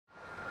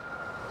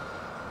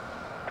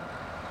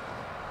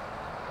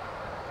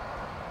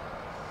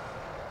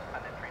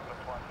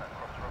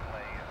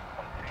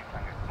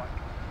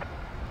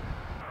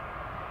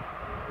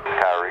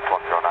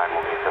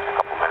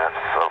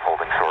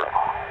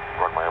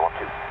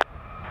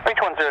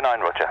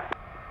109, roger.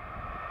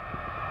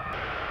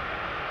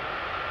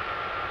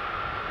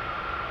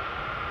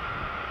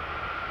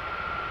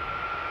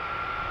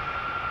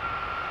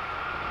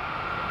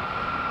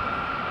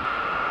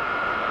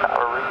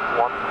 Tower reach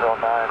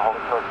 109,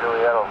 holding short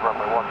Juliet over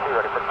runway 12,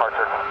 ready for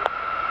departure.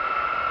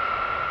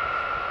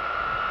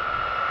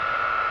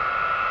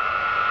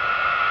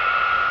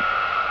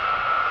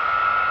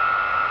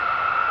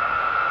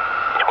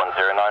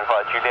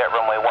 Juliet,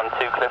 runway 12,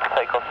 clear for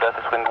takeoff,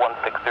 surface wind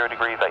 160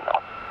 degrees, 8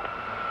 knots.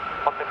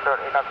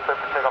 160, 8 knots, clear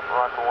for takeoff,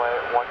 runway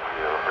 12,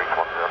 reach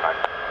 109.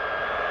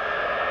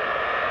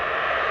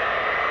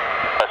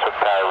 Prestwick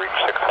Tower, reach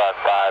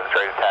 655,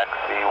 ready to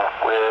taxi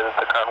with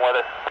the current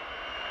weather.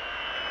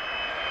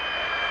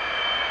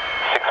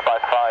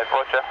 655,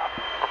 roger.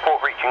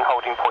 Report reaching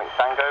holding point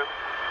Tango,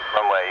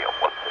 runway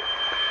 12.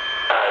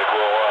 Alright,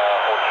 we'll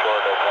hold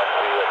short at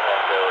taxi at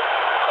Tango,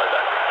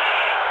 contact reach.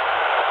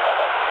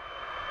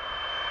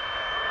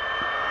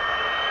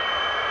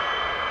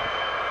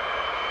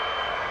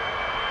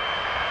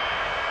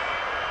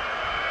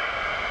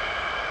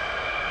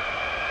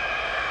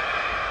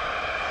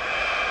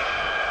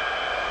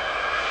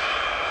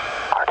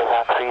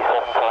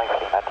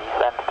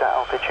 Descend to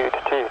altitude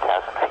 2,000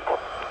 feet.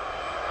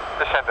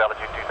 Descend to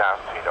altitude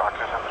 2,000 feet,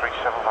 Artisan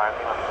 375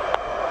 Lima.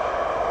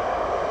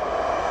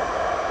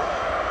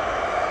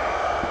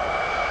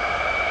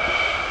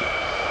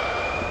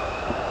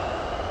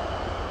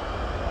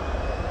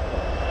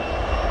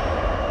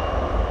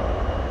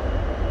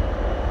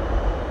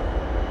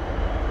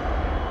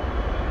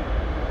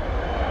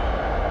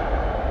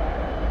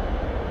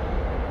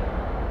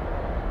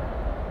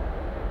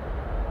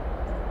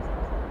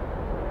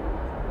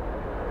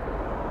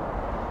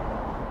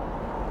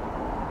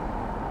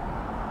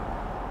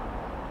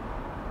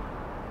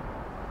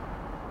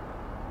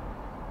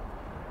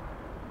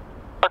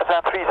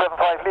 Artisan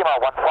 375 Lima,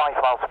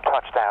 15 miles from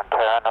touchdown,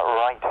 turn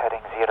right,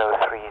 heading 030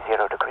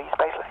 degrees,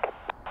 base leg.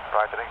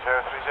 Right, heading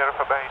 030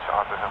 for base,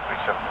 Artisan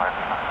 375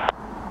 Lima.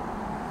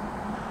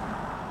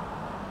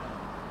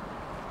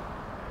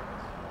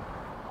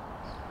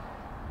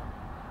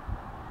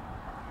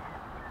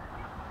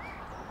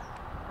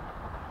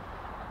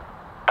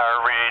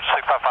 Reach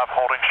 655,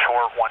 holding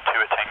short, 12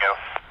 at Tango.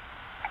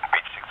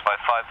 Reach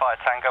 6555 via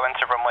Tango,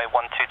 enter runway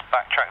 12 to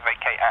backtrack,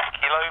 vacate at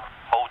Kilo,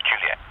 hold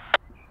Juliet.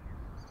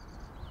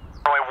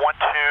 Runway 12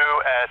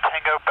 at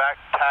Tango, back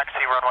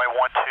taxi, runway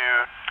 12,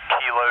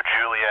 Kilo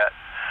Juliet,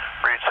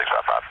 reach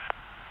 655.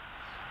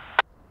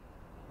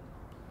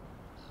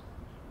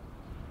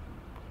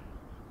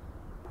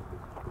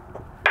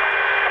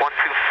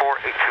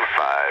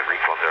 124825,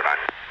 reach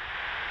 109.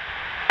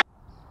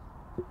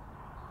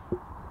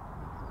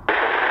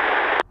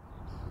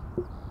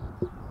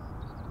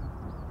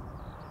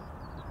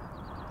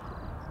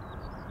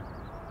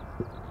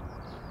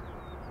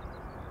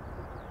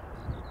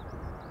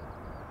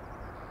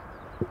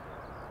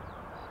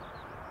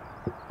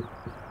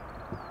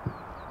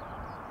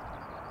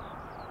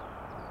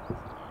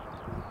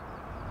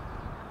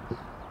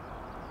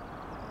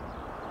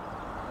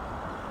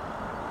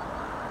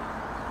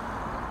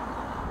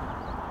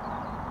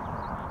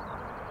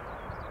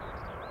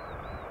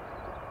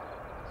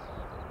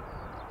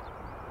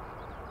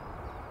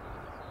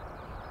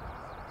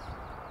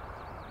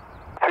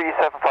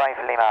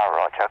 Lima,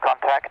 roger.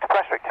 Contact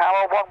Prestwick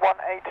Tower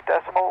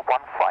 118.150.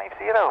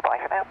 Bye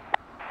for now.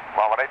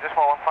 118.150,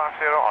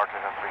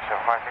 Artisan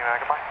 375 Lima,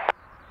 goodbye.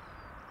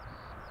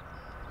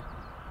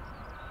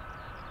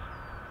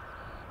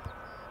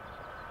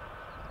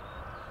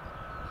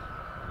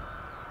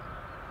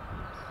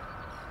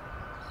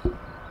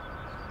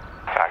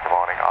 Good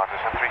morning,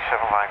 Artisan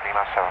 375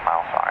 Lima, 7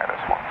 miles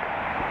ILS 12.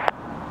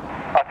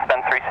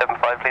 Artisan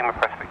 375 Lima,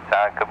 Prestwick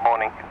Tower, good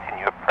morning.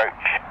 Continue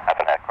approach. Have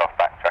an aircraft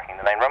backtracking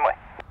the main runway.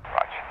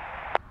 Right.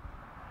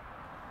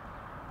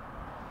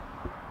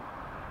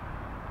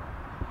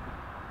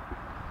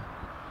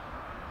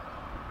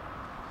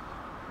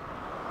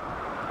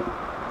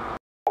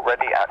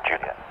 Ready at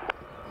Juliet.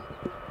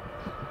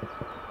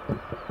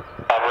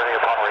 I'm ready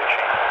upon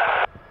reaching.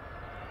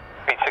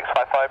 Reach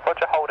 655,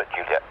 roger, hold at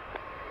Juliet.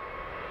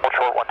 Hold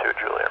short, 12 at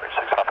Juliet, reach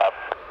 655.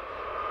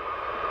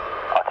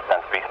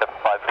 Artisan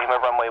 375 Lima,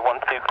 runway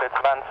 12, clear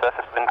to land,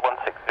 surface wind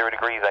 160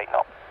 degrees, 8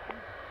 knots.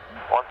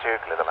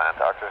 12, clear to land,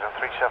 Artisan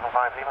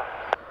 375 Lima.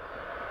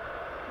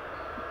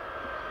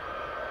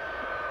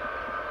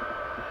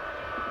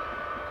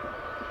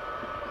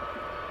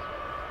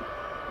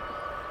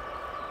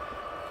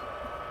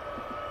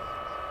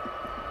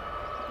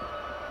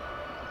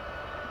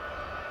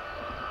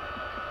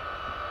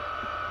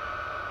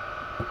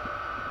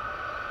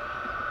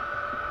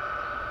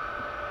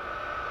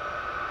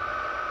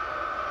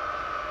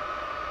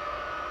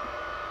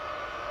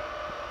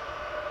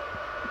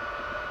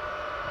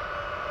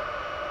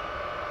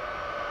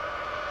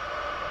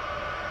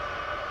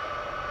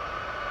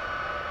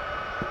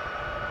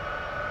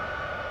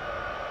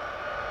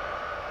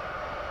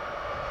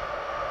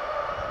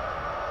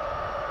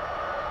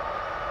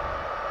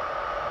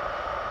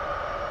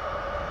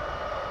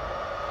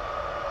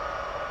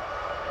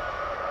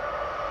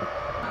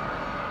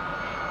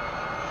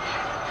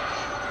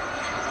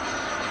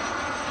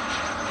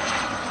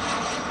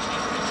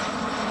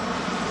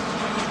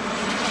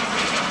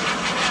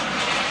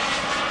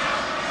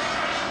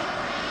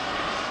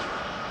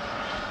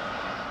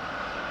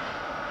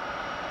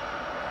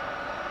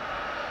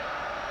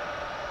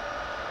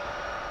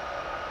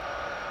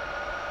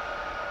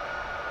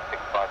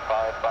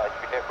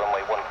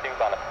 Runway 12,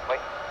 line up away.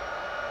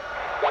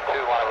 12,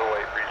 line up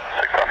away, breeze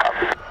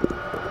 655.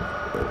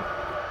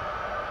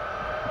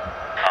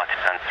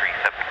 Artisan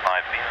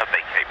 375 Lima,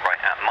 vacate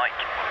right at Mike.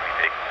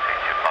 Vehicle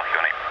takes your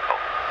parking on April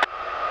Golf.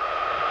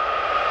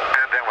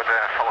 And then with the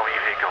following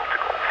vehicle to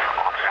Golf,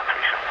 Artisan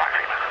 375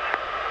 Lima.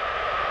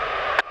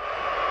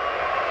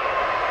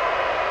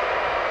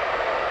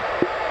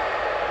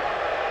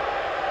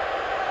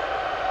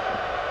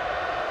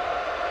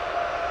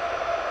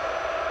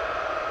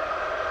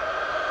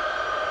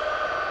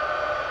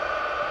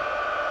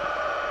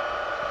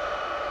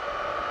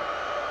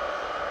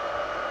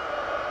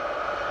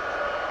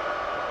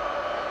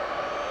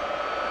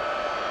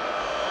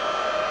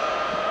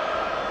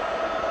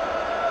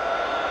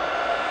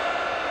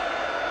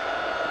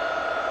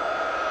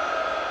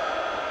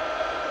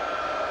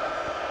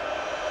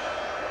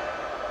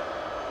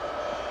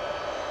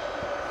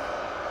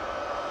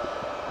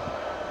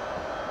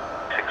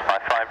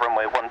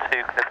 Runway 12,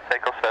 clear for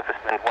takeoff, surface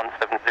wind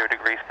 170.